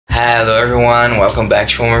Hello everyone, welcome back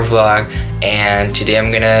to one more vlog, and today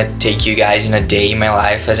I'm gonna take you guys in a day in my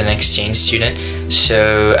life as an exchange student.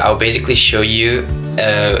 So I'll basically show you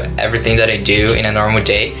everything that I do in a normal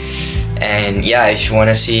day. And yeah, if you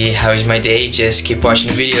wanna see how is my day, just keep watching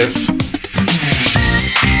the video.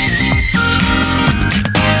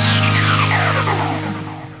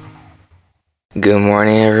 Good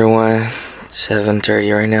morning everyone,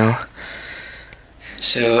 7:30 right now.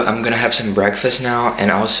 So I'm gonna have some breakfast now and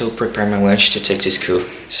also prepare my lunch to take to school.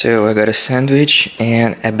 So I got a sandwich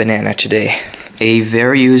and a banana today. A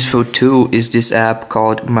very useful tool is this app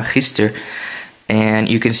called Magister, and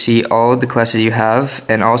you can see all the classes you have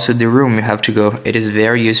and also the room you have to go. It is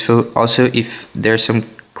very useful. Also, if there's some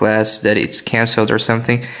class that it's cancelled or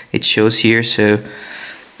something, it shows here, so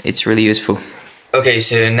it's really useful. Okay,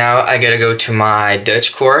 so now I gotta go to my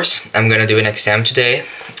Dutch course. I'm gonna do an exam today,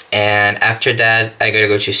 and after that I gotta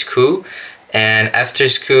go to school, and after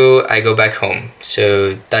school I go back home.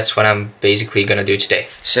 So that's what I'm basically gonna do today.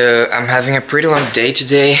 So I'm having a pretty long day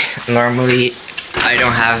today. Normally I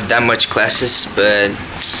don't have that much classes, but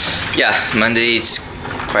yeah, Monday it's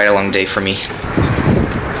quite a long day for me.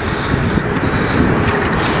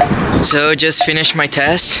 So just finished my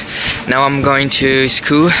test. Now I'm going to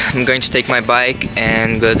school. I'm going to take my bike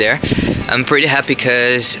and go there. I'm pretty happy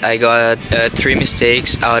because I got 3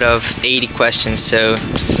 mistakes out of 80 questions, so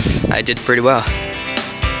I did pretty well.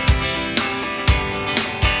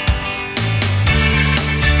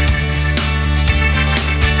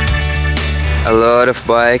 A lot of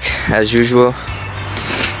bike as usual.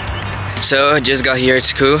 So I just got here at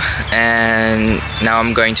school and now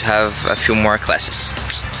I'm going to have a few more classes.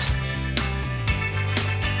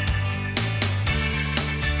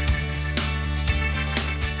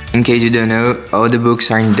 In case you don't know, all the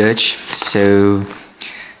books are in Dutch, so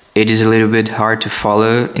it is a little bit hard to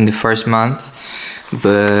follow in the first month,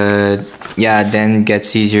 but yeah, then it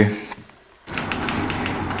gets easier.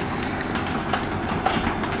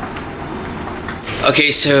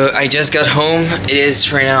 Okay, so I just got home. It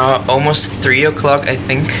is right now almost 3 o'clock, I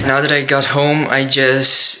think. Now that I got home, I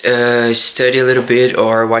just study a little bit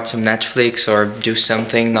or watch some Netflix or do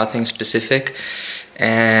something, nothing specific.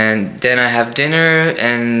 And then I have dinner,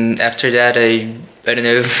 and after that I don't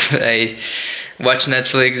know, I watch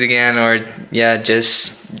Netflix again, or yeah,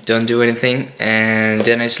 just don't do anything, and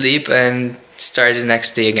then I sleep and start the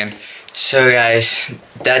next day again. So guys,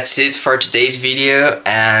 that's it for today's video,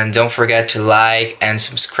 and don't forget to like and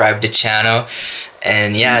subscribe the channel,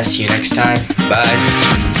 and yeah, see you next time.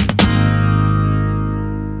 Bye.